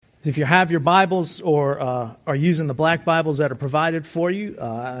If you have your Bibles or are using the black Bibles that are provided for you,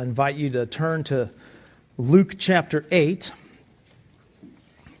 I invite you to turn to Luke chapter 8.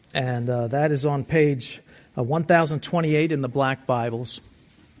 And that is on page 1028 in the black Bibles.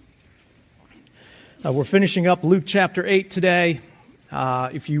 We're finishing up Luke chapter 8 today.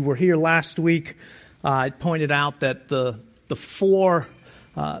 If you were here last week, I pointed out that the four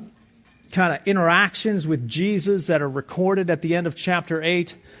kind of interactions with Jesus that are recorded at the end of chapter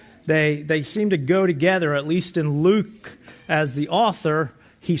 8, they seem to go together. At least in Luke, as the author,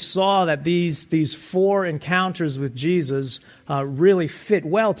 he saw that these four encounters with Jesus really fit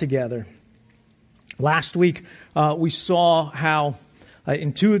well together. Last week, we saw how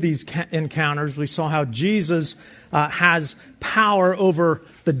in two of these encounters, we saw how Jesus has power over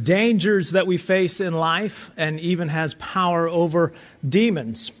the dangers that we face in life and even has power over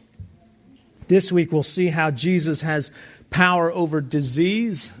demons. This week, we'll see how Jesus has power over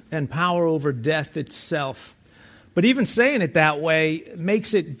disease and power over death itself. But even saying it that way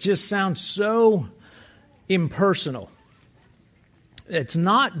makes it just sound so impersonal. It's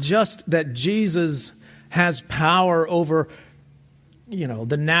not just that Jesus has power over,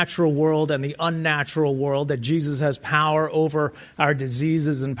 the natural world and the unnatural world, that Jesus has power over our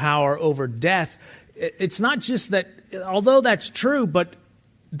diseases and power over death. It's not just that, although that's true, but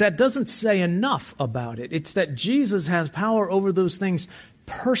that doesn't say enough about it. It's that Jesus has power over those things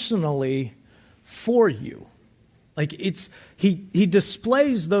personally for you. Like he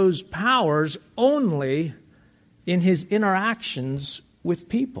displays those powers only in his interactions with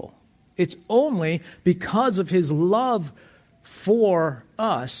people. It's only because of his love for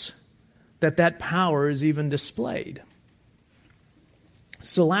us that power is even displayed.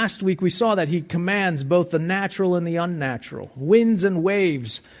 So last week we saw that he commands both the natural and the unnatural. Winds and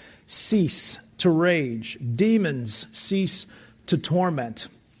waves cease to rage. Demons cease to torment.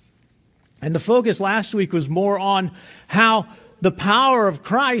 And the focus last week was more on how the power of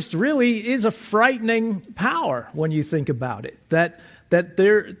Christ really is a frightening power when you think about it. That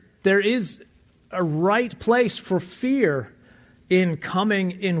there is a right place for fear in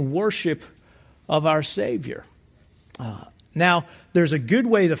coming in worship of our Savior. Now, there's a good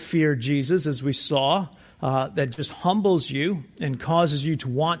way to fear Jesus, as we saw, that just humbles you and causes you to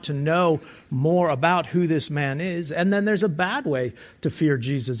want to know more about who this man is. And then there's a bad way to fear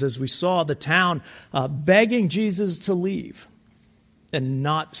Jesus, as we saw the town begging Jesus to leave and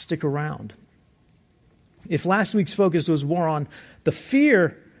not stick around. If last week's focus was more on the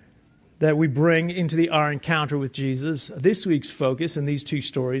fear that we bring into our encounter with Jesus, this week's focus in these two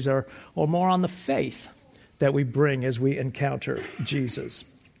stories are more on the faith that we bring as we encounter Jesus.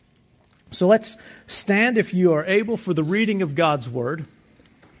 So let's stand, if you are able, for the reading of God's Word.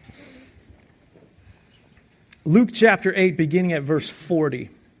 Luke chapter 8, beginning at verse 40.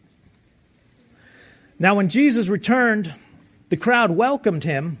 Now when Jesus returned, the crowd welcomed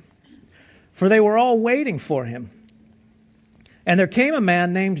him, for they were all waiting for him. And there came a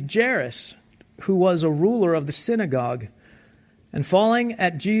man named Jairus, who was a ruler of the synagogue. And falling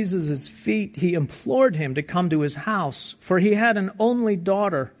at Jesus' feet, he implored him to come to his house, for he had an only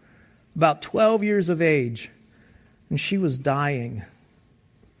daughter, about 12 years of age, and she was dying.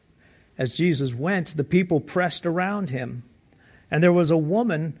 As Jesus went, the people pressed around him, and there was a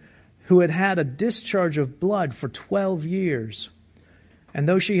woman who had had a discharge of blood for 12 years. And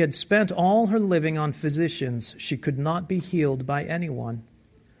though she had spent all her living on physicians, she could not be healed by anyone.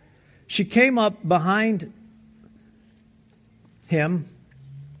 She came up behind him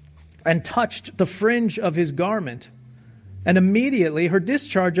and touched the fringe of his garment, and immediately her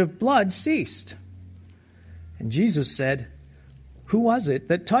discharge of blood ceased. And Jesus said, "Who was it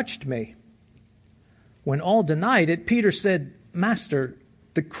that touched me?" When all denied it, Peter said, "Master,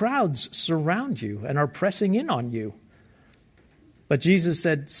 the crowds surround you and are pressing in on you." But Jesus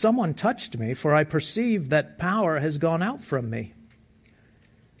said, "Someone touched me, for I perceive that power has gone out from me."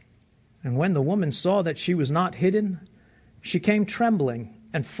 And when the woman saw that she was not hidden, she came trembling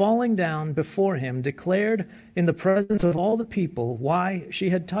and falling down before him, declared in the presence of all the people why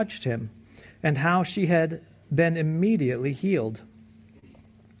she had touched him and how she had been immediately healed.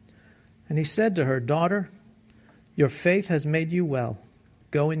 And he said to her, "Daughter, your faith has made you well.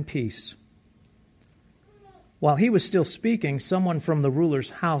 Go in peace." While he was still speaking, someone from the ruler's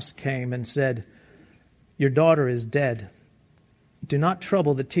house came and said, "Your daughter is dead. Do not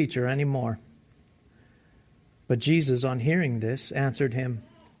trouble the teacher anymore." But Jesus, on hearing this, answered him,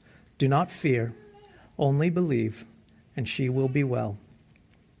 "Do not fear, only believe, and she will be well."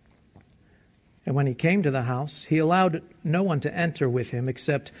 And when he came to the house, he allowed no one to enter with him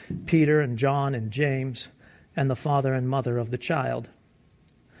except Peter and John and James and the father and mother of the child.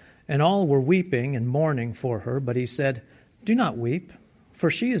 And all were weeping and mourning for her, but he said, "Do not weep,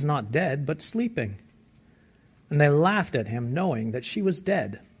 for she is not dead, but sleeping." And they laughed at him, knowing that she was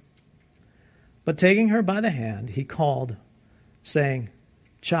dead. But taking her by the hand, he called, saying,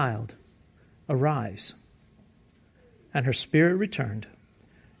 "Child, arise." And her spirit returned,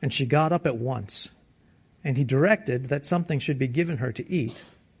 and she got up at once. And he directed that something should be given her to eat.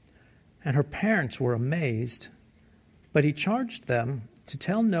 And her parents were amazed, but he charged them to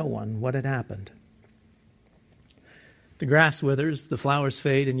tell no one what had happened. The grass withers, the flowers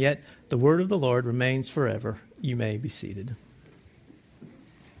fade, and yet the word of the Lord remains forever. You may be seated.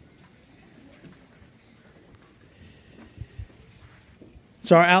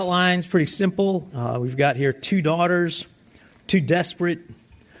 So our outline's pretty simple. We've got here 2 daughters, too desperate,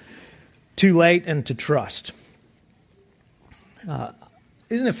 too late, and to trust.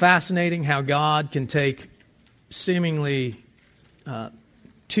 Isn't it fascinating how God can take seemingly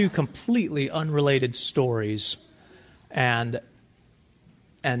 2 completely unrelated stories and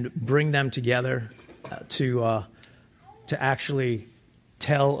bring them together to actually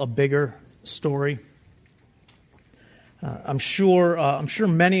tell a bigger story? I'm sure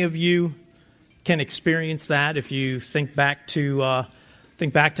many of you can experience that if you think back to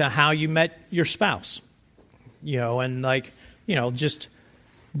how you met your spouse, and just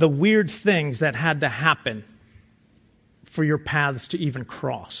the weird things that had to happen for your paths to even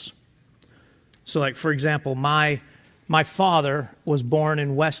cross. So, like, for example, my father was born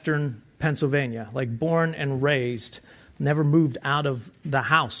in Western Pennsylvania, like born and raised, never moved out of the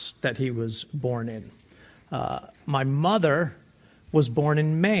house that he was born in. My mother was born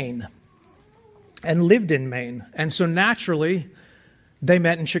in Maine and lived in Maine, and so naturally, they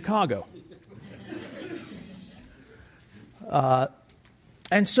met in Chicago.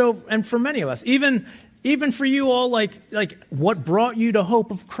 And for many of us, even for you all, like what brought you to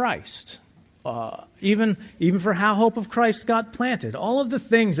Hope of Christ, even for how Hope of Christ got planted, all of the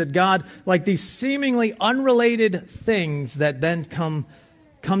things that God, like these seemingly unrelated things that then come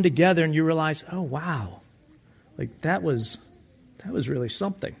together, and you realize, oh wow, like that was really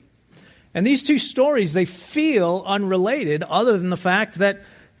something. And these 2 stories, they feel unrelated, other than the fact that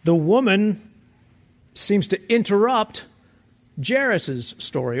the woman seems to interrupt Jairus'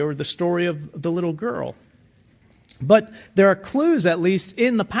 story, or the story of the little girl. But there are clues, at least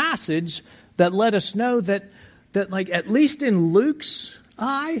in the passage, that let us know that like at least in Luke's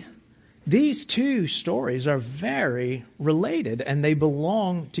eye, these 2 stories are very related, and they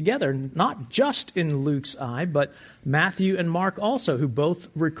belong together, not just in Luke's eye, but Matthew and Mark also, who both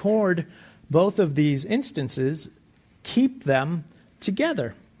record both of these instances, keep them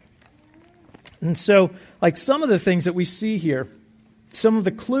together. And so, like, some of the things that we see here, some of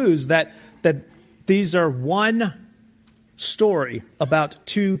the clues that these are one story about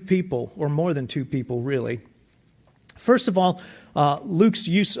 2 people, or more than 2 people, really. First of all, Luke's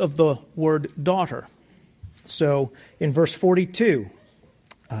use of the word daughter. So in verse 42,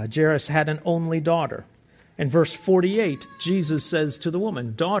 Jairus had an only daughter. In verse 48, Jesus says to the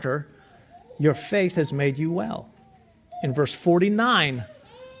woman, "Daughter, your faith has made you well." In verse 49,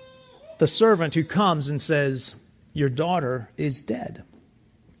 the servant who comes and says, "Your daughter is dead."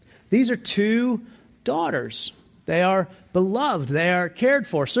 These are 2 daughters. They are beloved. They are cared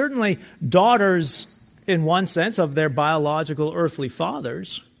for. Certainly daughters in one sense of their biological earthly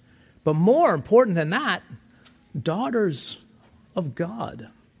fathers, but more important than that, daughters of God.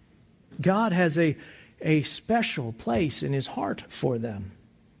 God has a special place in his heart for them.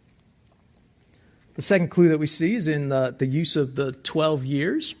 The second clue that we see is in the use of the 12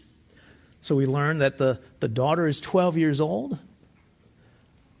 years. So we learn that the daughter is 12 years old,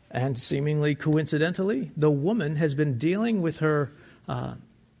 and seemingly coincidentally, the woman has been dealing with her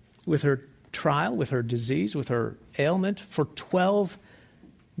trial, with her disease, with her ailment for 12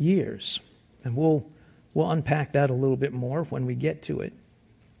 years. And we'll unpack that a little bit more when we get to it.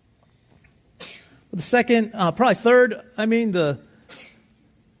 The second, probably third,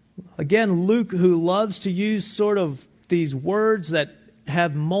 again, Luke, who loves to use sort of these words that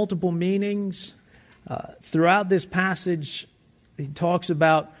have multiple meanings. Throughout this passage, he talks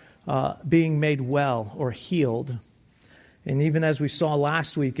about being made well or healed. And even as we saw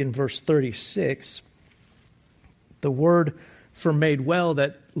last week in verse 36, the word for made well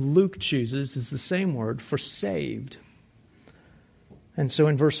that Luke chooses is the same word for saved. And so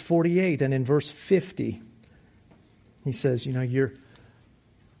in verse 48 and in verse 50, he says,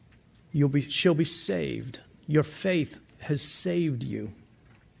 she'll be saved. Your faith has saved you.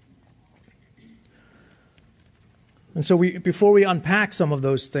 And so before we unpack some of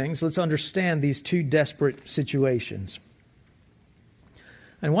those things, let's understand these 2 desperate situations.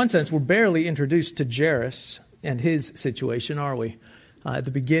 In one sense, we're barely introduced to Jairus and his situation, are we? At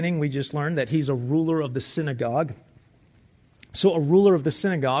the beginning, we just learned that he's a ruler of the synagogue. So a ruler of the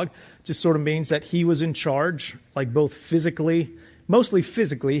synagogue just sort of means that he was in charge, like both physically, mostly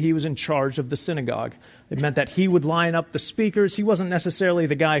physically, he was in charge of the synagogue. It meant that he would line up the speakers. He wasn't necessarily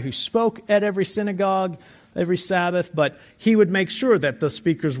the guy who spoke at every synagogue every Sabbath, but he would make sure that the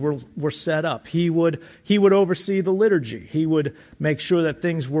speakers were set up. He would oversee the liturgy. He would make sure that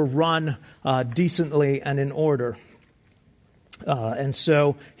things were run decently and in order. And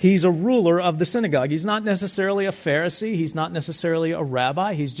so he's a ruler of the synagogue. He's not necessarily a Pharisee. He's not necessarily a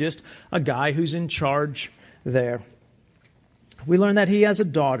rabbi. He's just a guy who's in charge there. We learn that he has a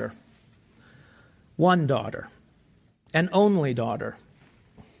daughter, one daughter, an only daughter.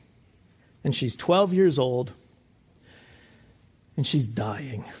 And she's 12 years old, and she's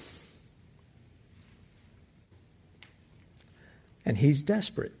dying. And he's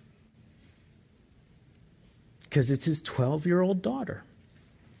desperate because it's his 12-year-old daughter.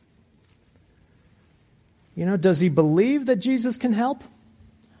 You know, does he believe that Jesus can help?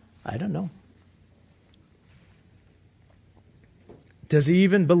 I don't know. Does he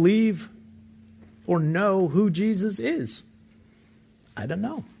even believe or know who Jesus is? I don't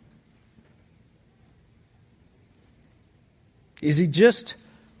know. Is he just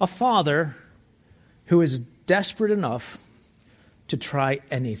a father who is desperate enough to try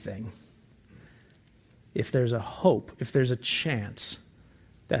anything if there's a hope, if there's a chance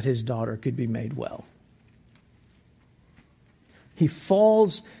that his daughter could be made well? He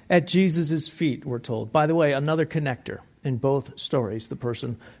falls at Jesus' feet, we're told. By the way, another connector in both stories. The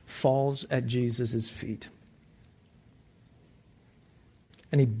person falls at Jesus' feet.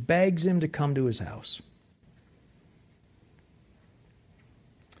 And he begs him to come to his house.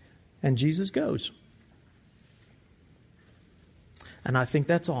 And Jesus goes. And I think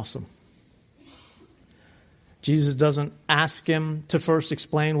that's awesome. Jesus doesn't ask him to first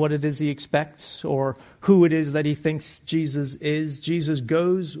explain what it is he expects or who it is that he thinks Jesus is. Jesus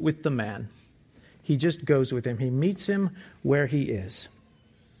goes with the man. He just goes with him. He meets him where he is,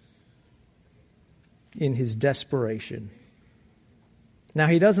 in his desperation. Now,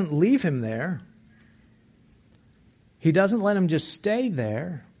 he doesn't leave him there. He doesn't let him just stay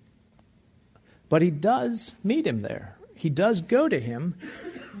there. But he does meet him there. He does go to him.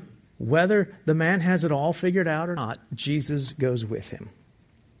 Whether the man has it all figured out or not, Jesus goes with him.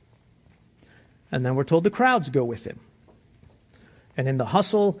 And then we're told the crowds go with him. And in the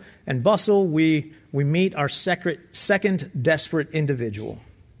hustle and bustle, we meet our second desperate individual.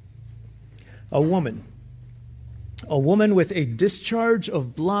 A woman. A woman with a discharge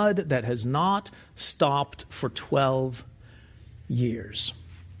of blood that has not stopped for 12 years.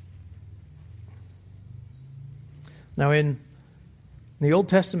 Now, in the Old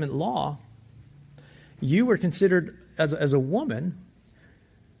Testament law, you were considered, as a woman,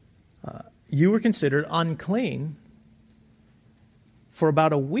 you were considered unclean for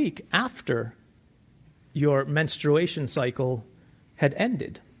about a week after your menstruation cycle had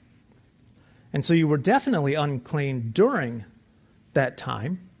ended. And so you were definitely unclean during that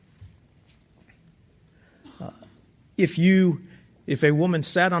time. If a woman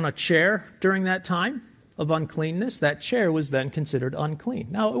sat on a chair during that time of uncleanness, that chair was then considered unclean.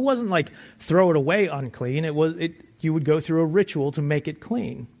 Now, it wasn't like throw it away unclean. You would go through a ritual to make it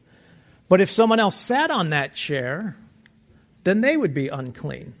clean. But if someone else sat on that chair, then they would be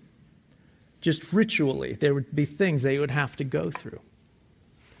unclean. Just ritually, there would be things they would have to go through.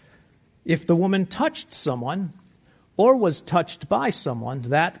 If the woman touched someone or was touched by someone,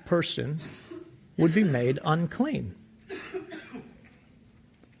 that person would be made unclean.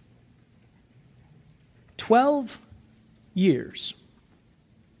 12 years.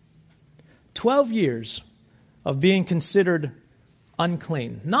 12 years of being considered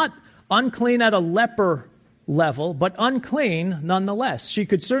unclean. Not unclean at a leper level, but unclean nonetheless. She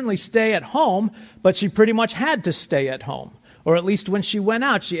could certainly stay at home, but she pretty much had to stay at home. Or at least when she went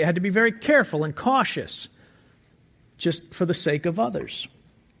out, she had to be very careful and cautious, just for the sake of others.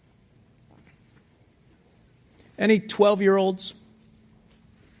 Any 12-year-olds?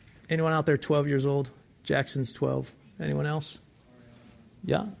 Anyone out there 12 years old? Jackson's 12. Anyone else?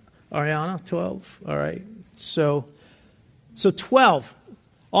 Yeah? Ariana, 12. All right. So 12.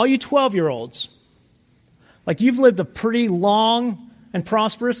 All you 12-year-olds. Like, you've lived a pretty long and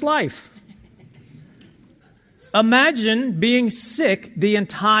prosperous life. Imagine being sick the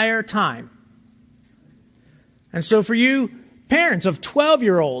entire time. And so for you parents of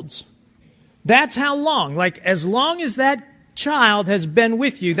 12-year-olds, that's how long. Like, as long as that child has been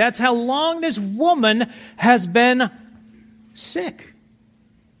with you, that's how long this woman has been sick.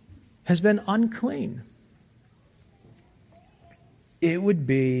 has been unclean. It would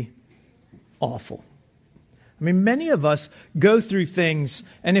be awful. I mean, many of us go through things,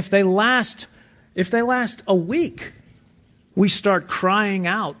 and if they last a week, we start crying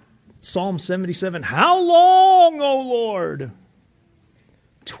out, Psalm 77, how long, O Lord?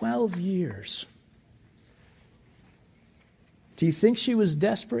 12 years. Do you think she was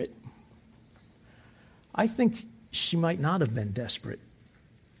desperate? I think she might not have been desperate.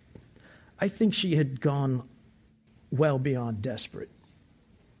 I think she had gone well beyond desperate.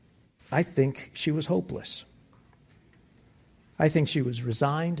 I think she was hopeless. I think she was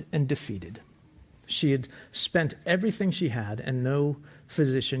resigned and defeated. She had spent everything she had, and no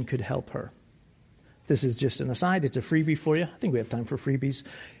physician could help her. This is just an aside. It's a freebie for you. I think we have time for freebies.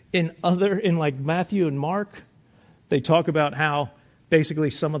 In like Matthew and Mark, they talk about how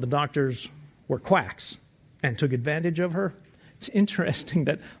basically some of the doctors were quacks and took advantage of her. It's interesting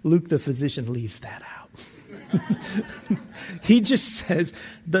that Luke the physician leaves that out. He just says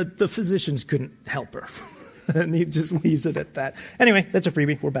that the physicians couldn't help her. And he just leaves it at that. Anyway, that's a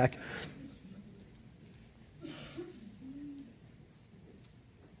freebie. We're back.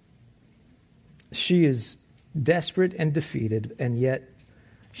 She is desperate and defeated, and yet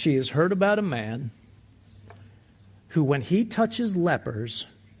she has heard about a man who, when he touches lepers,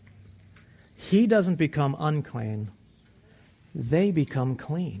 he doesn't become unclean. They become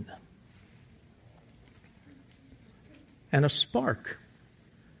clean. And a spark,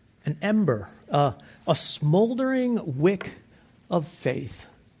 an ember, a smoldering wick of faith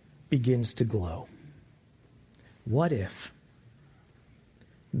begins to glow. What if?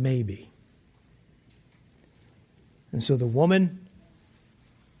 Maybe. And so the woman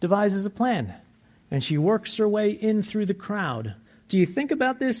devises a plan, and she works her way in through the crowd. Do you think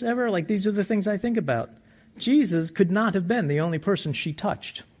about this ever? Like, these are the things I think about. Jesus could not have been the only person she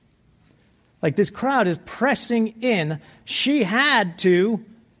touched. Like, this crowd is pressing in. She had to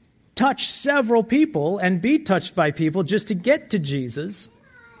touch several people and be touched by people just to get to Jesus.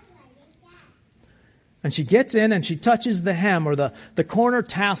 And she gets in and she touches the hem or the corner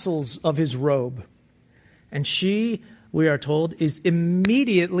tassels of his robe. And she, we are told, is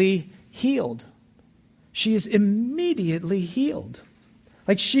immediately healed. She is immediately healed.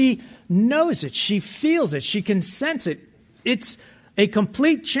 Like, she knows it. She feels it. She can sense it. It's a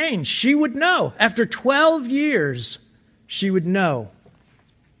complete change. She would know. After 12 years, she would know.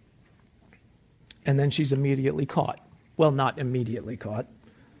 And then she's immediately caught. Well, not immediately caught.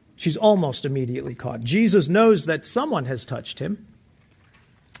 She's almost immediately caught. Jesus knows that someone has touched him.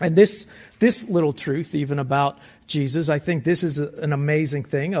 And this little truth, even about Jesus, I think this is an amazing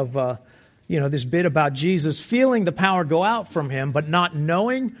thing of, this bit about Jesus feeling the power go out from him, but not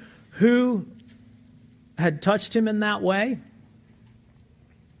knowing who had touched him in that way.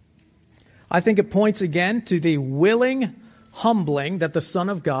 I think it points again to the willing humbling that the Son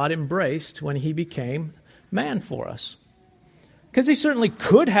of God embraced when he became man for us. Because he certainly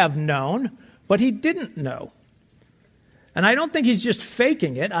could have known, but he didn't know. And I don't think he's just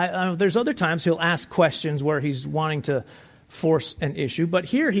faking it. There's other times he'll ask questions where he's wanting to force an issue. But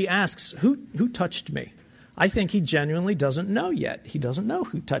here he asks, who touched me? I think he genuinely doesn't know yet. He doesn't know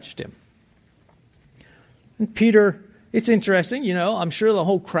who touched him. And Peter, it's interesting, I'm sure the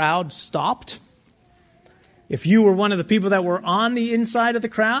whole crowd stopped. If you were one of the people that were on the inside of the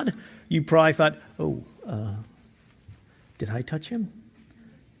crowd, you probably thought, did I touch him?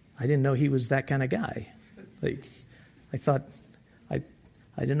 I didn't know he was that kind of guy. I thought, I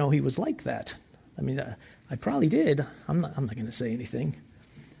didn't know he was like that. I mean, I probably did. I'm not going to say anything.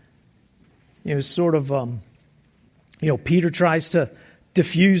 It was sort of, Peter tries to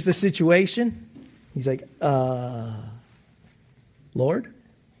diffuse the situation. He's like, Lord,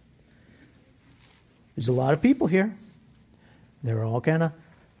 there's a lot of people here. They're all kind of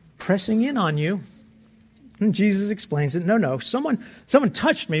pressing in on you. And Jesus explains it. No, someone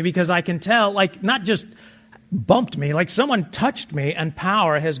touched me because I can tell, not just bumped me, someone touched me and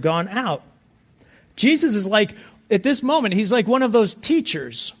power has gone out. Jesus is at this moment, he's like one of those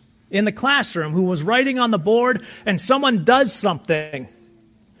teachers in the classroom who was writing on the board and someone does something.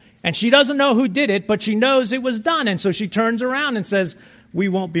 And she doesn't know who did it, but she knows it was done. And so she turns around and says, we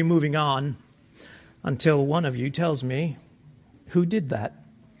won't be moving on until one of you tells me who did that.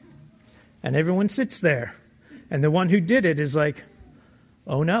 And everyone sits there. And the one who did it is like,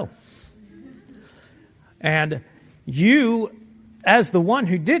 oh no. And you, as the one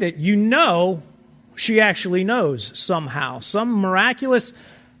who did it, she actually knows somehow. Some miraculous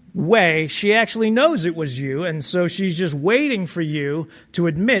way, she actually knows it was you. And so she's just waiting for you to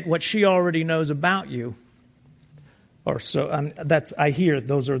admit what she already knows about you. Or so I hear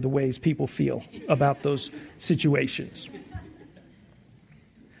those are the ways people feel about those situations.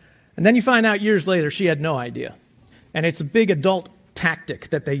 And then you find out years later she had no idea. And it's a big adult tactic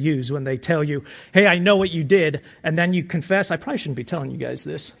that they use when they tell you, hey, I know what you did, and then you confess. I probably shouldn't be telling you guys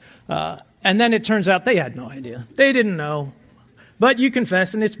this. And then it turns out they had no idea. They didn't know. But you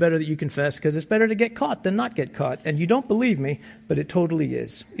confess, and it's better that you confess because it's better to get caught than not get caught. And you don't believe me, but it totally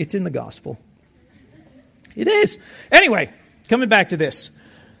is. It's in the gospel. It is. Anyway, coming back to this.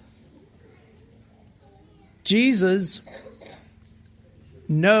 Jesus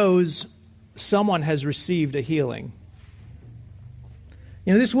knows someone has received a healing.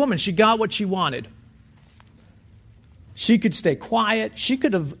 You know, this woman, she got what she wanted. She could stay quiet. She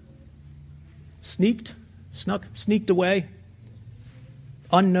could have sneaked away,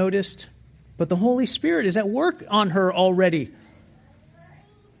 unnoticed. But the Holy Spirit is at work on her already.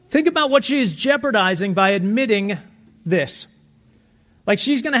 Think about what she is jeopardizing by admitting this. Like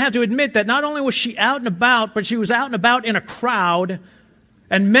she's going to have to admit that not only was she out and about, but she was out and about in a crowd.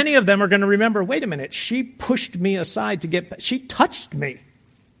 And many of them are going to remember, wait a minute, she pushed me aside she touched me.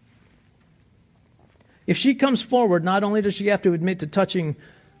 If she comes forward, not only does she have to admit to touching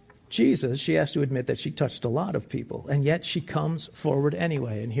Jesus, she has to admit that she touched a lot of people. And yet she comes forward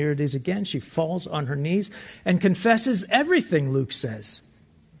anyway. And here it is again. She falls on her knees and confesses everything, Luke says.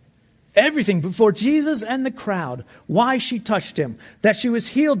 Everything before Jesus and the crowd. Why she touched him. That she was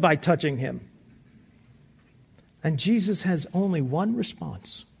healed by touching him. And Jesus has only one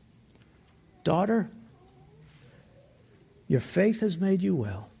response. Daughter, your faith has made you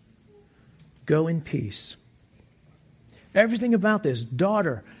well. Go in peace. Everything about this,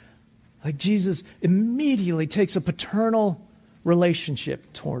 daughter, like Jesus immediately takes a paternal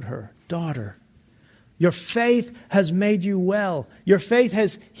relationship toward her. Daughter, your faith has made you well. Your faith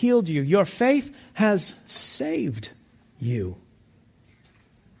has healed you. Your faith has saved you.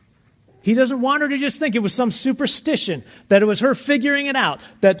 He doesn't want her to just think it was some superstition, that it was her figuring it out,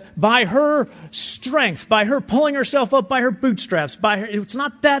 that by her strength, by her pulling herself up by her bootstraps, it's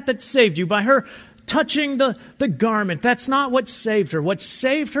not that saved you, by her touching the garment. That's not what saved her. What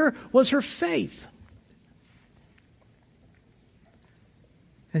saved her was her faith.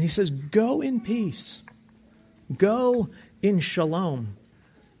 And he says, go in peace. Go in shalom.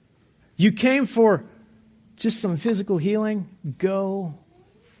 You came for just some physical healing. Go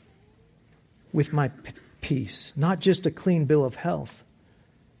with my peace. Not just a clean bill of health,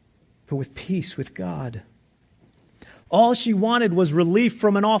 but with peace with God. All she wanted was relief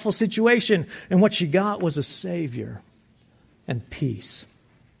from an awful situation, and what she got was a Savior and peace.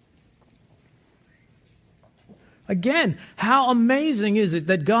 Again, how amazing is it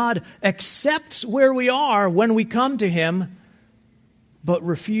that God accepts where we are when we come to Him, but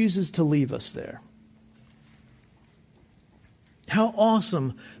refuses to leave us there. How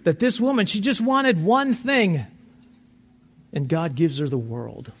awesome that this woman, she just wanted one thing, and God gives her the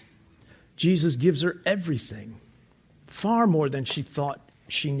world. Jesus gives her everything, far more than she thought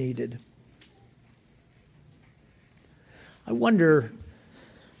she needed. I wonder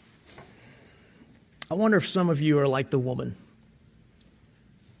if some of you are like the woman.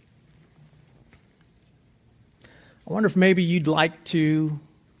 I wonder if maybe you'd like to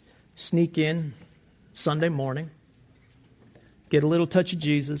sneak in Sunday morning, get a little touch of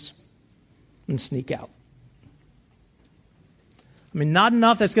Jesus, and sneak out. I mean, not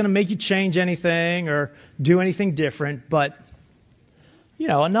enough that's going to make you change anything or do anything different, but,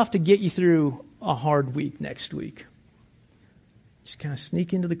 enough to get you through a hard week next week. Just kind of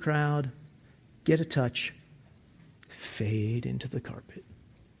sneak into the crowd, get a touch, fade into the carpet,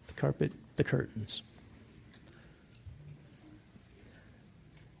 the curtains.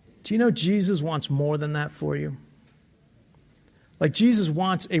 Do you know Jesus wants more than that for you? Like Jesus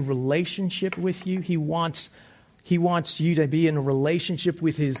wants a relationship with you. He wants you to be in a relationship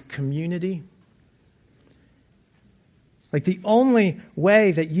with His community. Like the only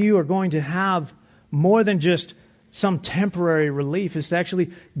way that you are going to have more than just some temporary relief is to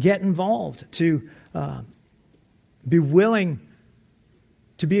actually get involved, to be willing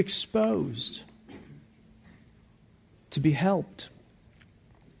to be exposed, to be helped.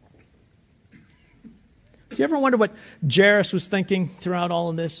 Do you ever wonder what Jairus was thinking throughout all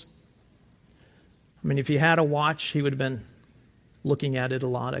of this? I mean, if he had a watch, he would have been looking at it a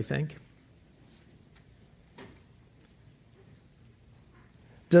lot, I think.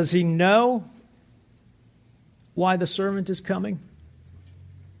 Does he know why the servant is coming?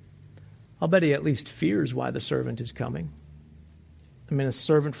 I'll bet he at least fears why the servant is coming. I mean, a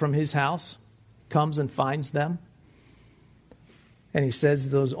servant from his house comes and finds them, and he says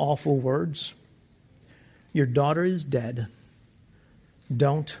those awful words. your daughter is dead.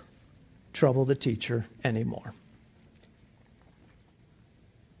 Don't trouble the teacher anymore.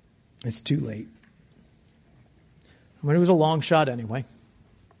 It's too late. I mean, it was a long shot anyway.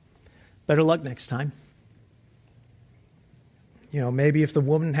 Better luck next time. Maybe if the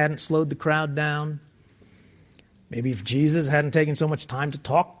woman hadn't slowed the crowd down, maybe if Jesus hadn't taken so much time to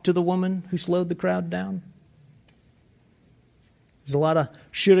talk to the woman who slowed the crowd down. There's a lot of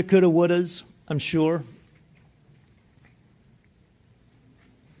shoulda, coulda, wouldas, I'm sure.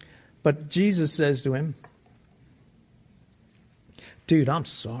 But Jesus says to him, dude, I'm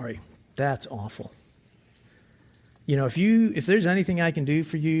sorry. That's awful. If there's anything I can do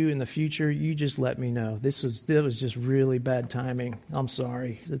for you in the future, you just let me know. That was just really bad timing. I'm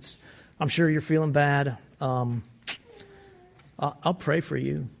sorry. I'm sure you're feeling bad. I'll pray for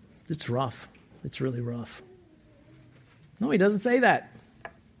you. It's rough. It's really rough. No, he doesn't say that.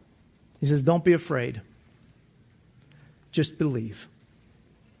 He says, don't be afraid. Just believe.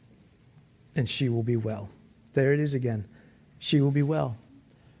 And she will be well. There it is again. She will be well.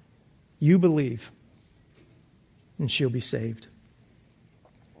 You believe. And she'll be saved.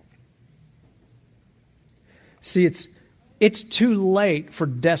 See, it's too late for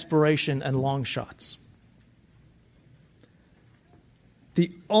desperation and long shots.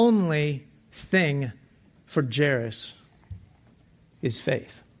 The only thing for Jairus is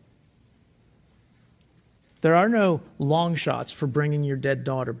faith. There are no long shots for bringing your dead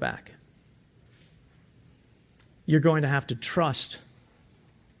daughter back. You're going to have to trust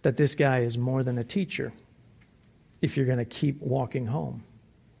that this guy is more than a teacher if you're going to keep walking home.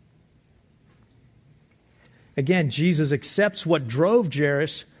 Again, Jesus accepts what drove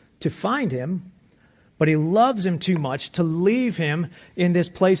Jairus to find him, but he loves him too much to leave him in this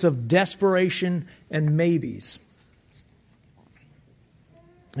place of desperation and maybes.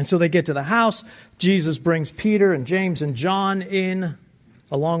 And so they get to the house. Jesus brings Peter and James and John in,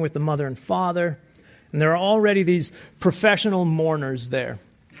 along with the mother and father. And there are already these professional mourners there.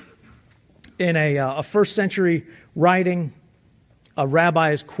 In a first century writing, a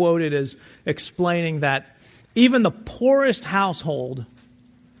rabbi is quoted as explaining that even the poorest household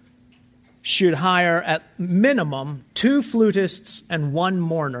should hire at minimum 2 flutists and 1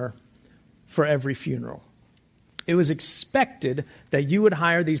 mourner for every funeral. It was expected that you would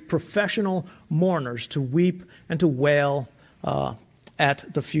hire these professional mourners to weep and to wail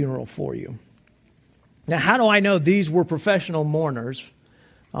at the funeral for you. Now, how do I know these were professional mourners?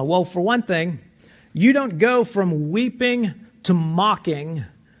 Well, for one thing, you don't go from weeping to mocking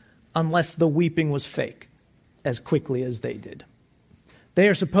unless the weeping was fake, as quickly as they did. They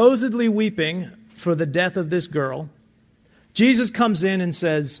are supposedly weeping for the death of this girl. Jesus comes in and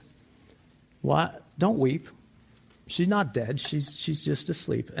says, "What? Don't weep. She's not dead. She's just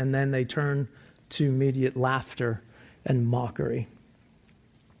asleep." And then they turn to immediate laughter and mockery.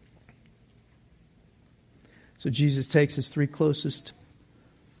 So Jesus takes his 3 closest,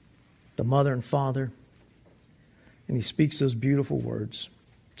 the mother and father, and he speaks those beautiful words.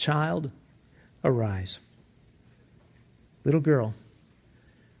 "Child, arise. Little girl,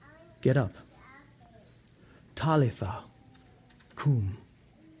 get up. Talitha cum."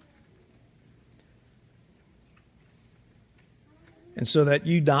 And so that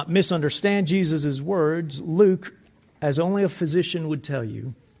you not misunderstand Jesus' words, Luke, as only a physician would tell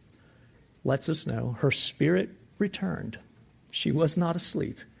you, lets us know her spirit returned. She was not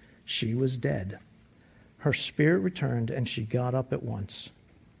asleep. She was dead. Her spirit returned and she got up at once.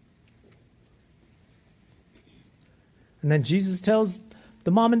 And then Jesus tells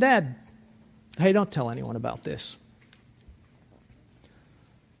the mom and dad, "Hey, don't tell anyone about this."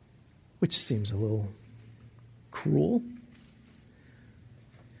 Which seems a little cruel.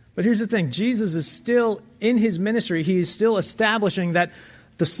 But here's the thing. Jesus is still in his ministry. He is still establishing that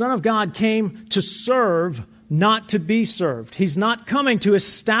the Son of God came to serve, not to be served. He's not coming to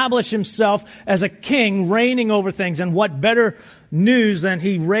establish himself as a king reigning over things. And what better news than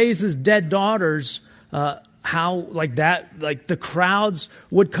he raises dead daughters, how like that, like the crowds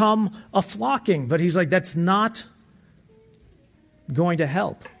would come a-flocking. But he's like, that's not going to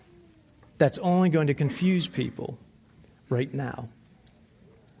help. That's only going to confuse people right now.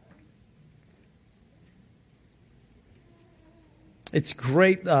 It's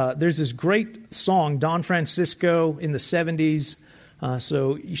great. There's this great song, Don Francisco, in the 70s.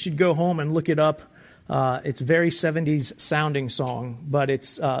 So you should go home and look it up. It's a very 70s sounding song, but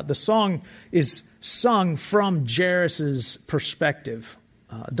it's the song is sung from Jairus' perspective.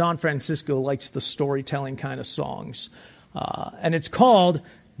 Don Francisco likes the storytelling kind of songs. And it's called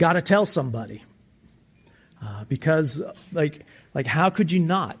 "Gotta Tell Somebody." Because like how could you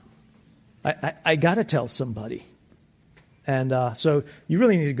not? I got to tell somebody. And so you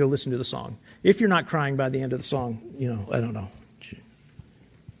really need to go listen to the song. If you're not crying by the end of the song, I don't know.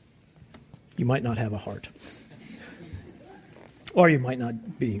 You might not have a heart. Or you might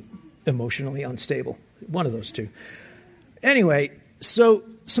not be emotionally unstable. One of those two. Anyway, so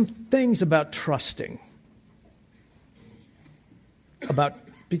some things about trusting.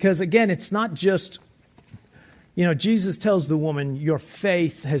 Because again, it's not just, Jesus tells the woman, your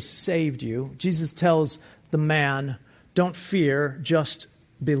faith has saved you. Jesus tells the man, don't fear, just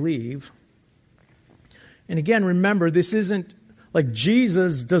believe. And again, remember, this isn't like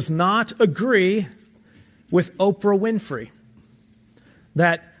Jesus does not agree with Oprah Winfrey.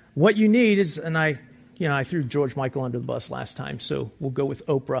 That what you need is, and I threw George Michael under the bus last time, so we'll go with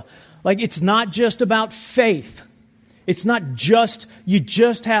Oprah. Like, it's not just about faith. It's not just, you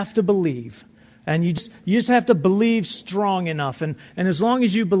just have to believe. And you just have to believe strong enough. And as long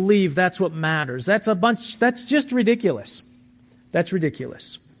as you believe, that's what matters. That's just ridiculous. That's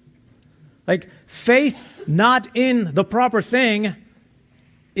ridiculous. Like, faith not in the proper thing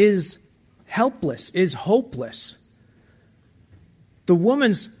is helpless, is hopeless. The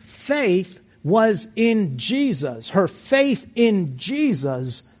woman's faith was in Jesus. Her faith in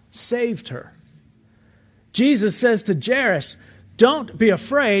Jesus saved her. Jesus says to Jairus, don't be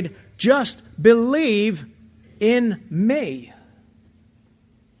afraid, just believe in me.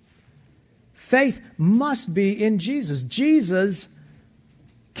 Faith must be in Jesus. Jesus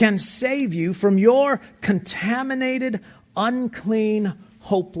can save you from your contaminated, unclean,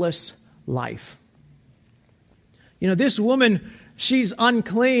 hopeless life. This woman, she's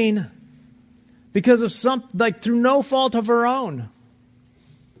unclean because of through no fault of her own.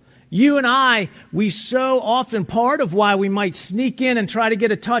 You and I, we so often, part of why we might sneak in and try to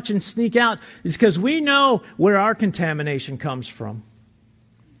get a touch and sneak out is because we know where our contamination comes from.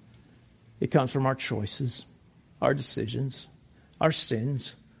 It comes from our choices, our decisions, our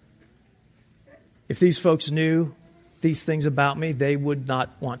sins. If these folks knew these things about me, they would not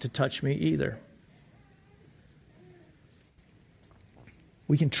want to touch me either.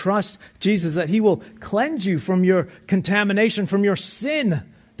 We can trust Jesus that He will cleanse you from your contamination, from your sin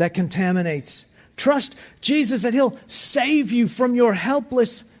that contaminates. Trust Jesus that He'll save you from your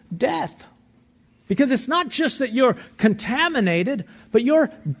helpless death. Because it's not just that you're contaminated, but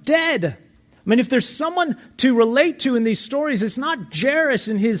you're dead. I mean, if there's someone to relate to in these stories, it's not Jairus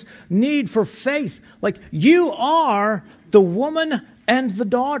and his need for faith. Like, you are the woman and the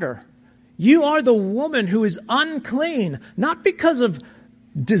daughter. You are the woman who is unclean, not because of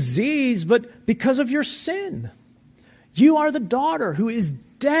disease, but because of your sin. You are the daughter who is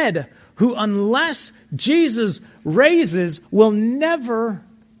dead, who unless Jesus raises will never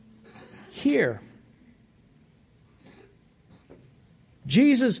hear.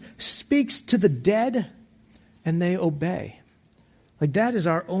 Jesus speaks to the dead and they obey. Like, that is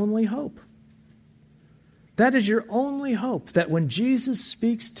our only hope. That is your only hope, that when Jesus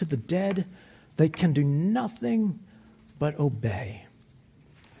speaks to the dead, they can do nothing but obey.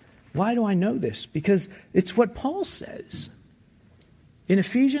 Why do I know this? Because it's what Paul says. In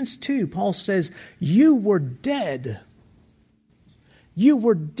Ephesians 2, Paul says, you were dead. You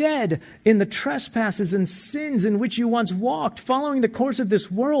were dead in the trespasses and sins in which you once walked, following the course of this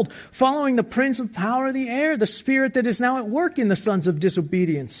world, following the prince of power of the air, the spirit that is now at work in the sons of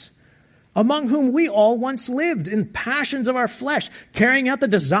disobedience, among whom we all once lived in passions of our flesh, carrying out the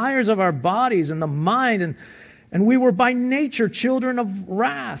desires of our bodies and the mind, and we were by nature children of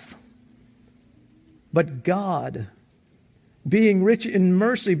wrath. But God, being rich in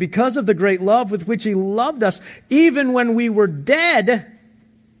mercy, because of the great love with which He loved us, even when we were dead,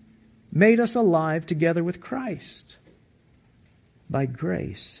 made us alive together with Christ. By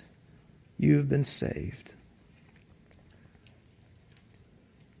grace, you have been saved.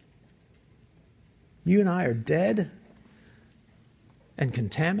 You and I are dead and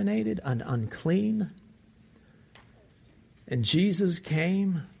contaminated and unclean. And Jesus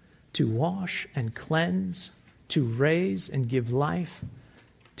came to wash and cleanse, to raise and give life,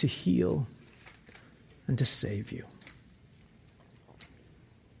 to heal and to save you.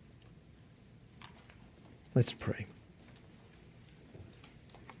 Let's pray.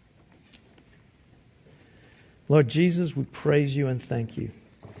 Lord Jesus, we praise you and thank you.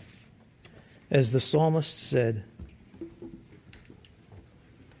 As the psalmist said,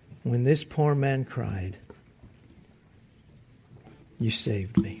 when this poor man cried, you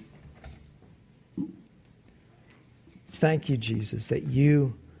saved me. Thank you, Jesus, that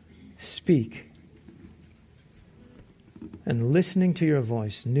you speak. And listening to your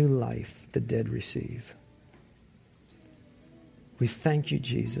voice, new life the dead receive. We thank you,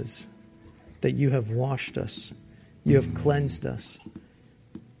 Jesus, that you have washed us. You have cleansed us.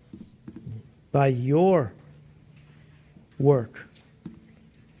 By your work,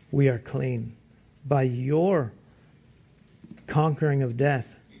 we are clean. By your conquering of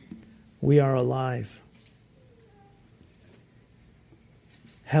death, we are alive.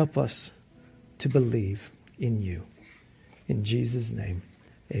 Help us to believe in you. In Jesus' name,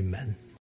 amen.